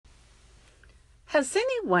Has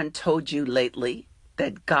anyone told you lately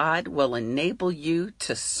that God will enable you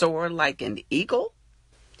to soar like an eagle?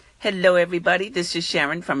 Hello, everybody. This is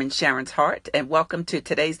Sharon from In Sharon's Heart, and welcome to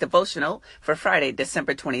today's devotional for Friday,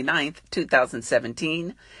 December 29th,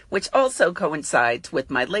 2017, which also coincides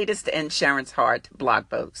with my latest In Sharon's Heart blog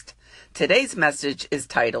post. Today's message is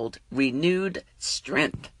titled, Renewed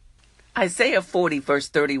Strength. Isaiah 40, verse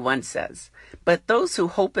 31 says, "But those who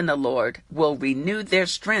hope in the Lord will renew their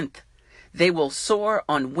strength. They will soar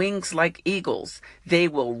on wings like eagles. They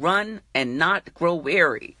will run and not grow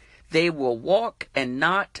weary. They will walk and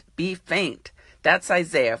not be faint." That's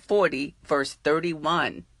Isaiah 40, verse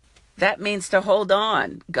 31. That means to hold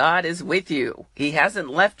on. God is with you. He hasn't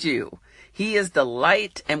left you. He is the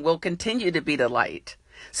light and will continue to be the light.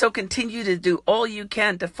 So continue to do all you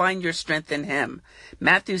can to find your strength in Him.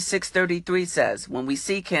 Matthew 6:33 says, when we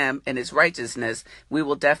seek Him and His righteousness, we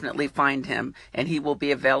will definitely find Him, and He will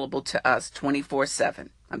be available to us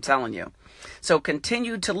 24/7. I'm telling you. So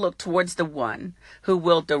continue to look towards the one who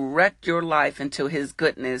will direct your life into His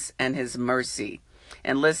goodness and His mercy.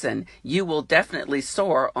 And listen, you will definitely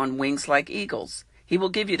soar on wings like eagles. He will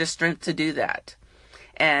give you the strength to do that.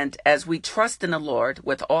 And as we trust in the Lord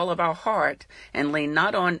with all of our heart and lean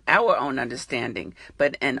not on our own understanding,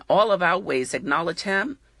 but in all of our ways acknowledge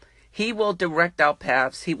Him, He will direct our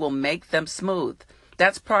paths. He will make them smooth.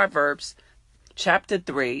 That's Proverbs chapter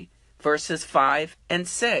 3, verses 5 and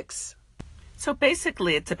 6. So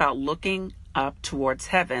basically, it's about looking up towards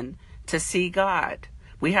heaven to see God.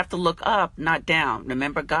 We have to look up, not down.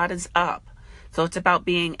 Remember, God is up. So it's about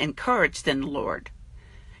being encouraged in the Lord.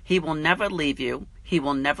 He will never leave you. He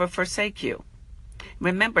will never forsake you.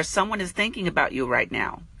 Remember, someone is thinking about you right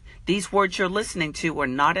now. These words you're listening to are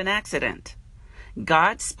not an accident.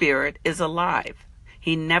 God's Spirit is alive.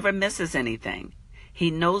 He never misses anything. He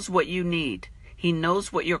knows what you need. He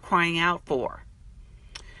knows what you're crying out for.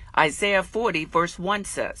 Isaiah 40, verse 1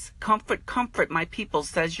 says, "Comfort, comfort my people,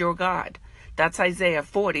 says your God." That's Isaiah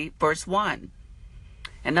 40, verse 1.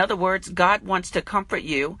 In other words, God wants to comfort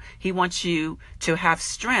you. He wants you to have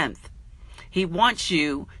strength. He wants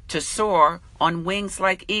you to soar on wings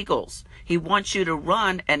like eagles. He wants you to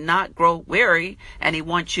run and not grow weary, and He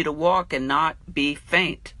wants you to walk and not be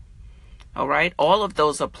faint. All right? All of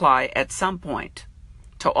those apply at some point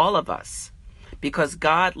to all of us, because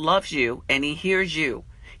God loves you and He hears you.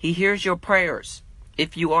 He hears your prayers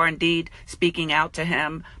if you are indeed speaking out to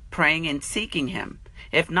Him, praying and seeking Him.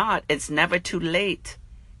 If not, it's never too late.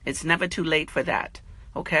 It's never too late for that.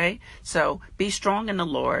 Okay? So be strong in the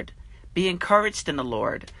Lord. Be encouraged in the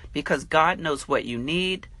Lord, because God knows what you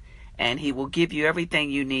need, and He will give you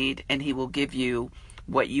everything you need, and He will give you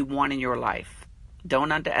what you want in your life.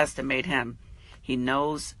 Don't underestimate Him. He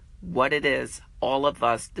knows what it is all of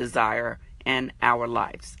us desire in our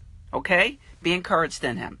lives. Okay? Be encouraged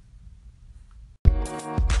in Him.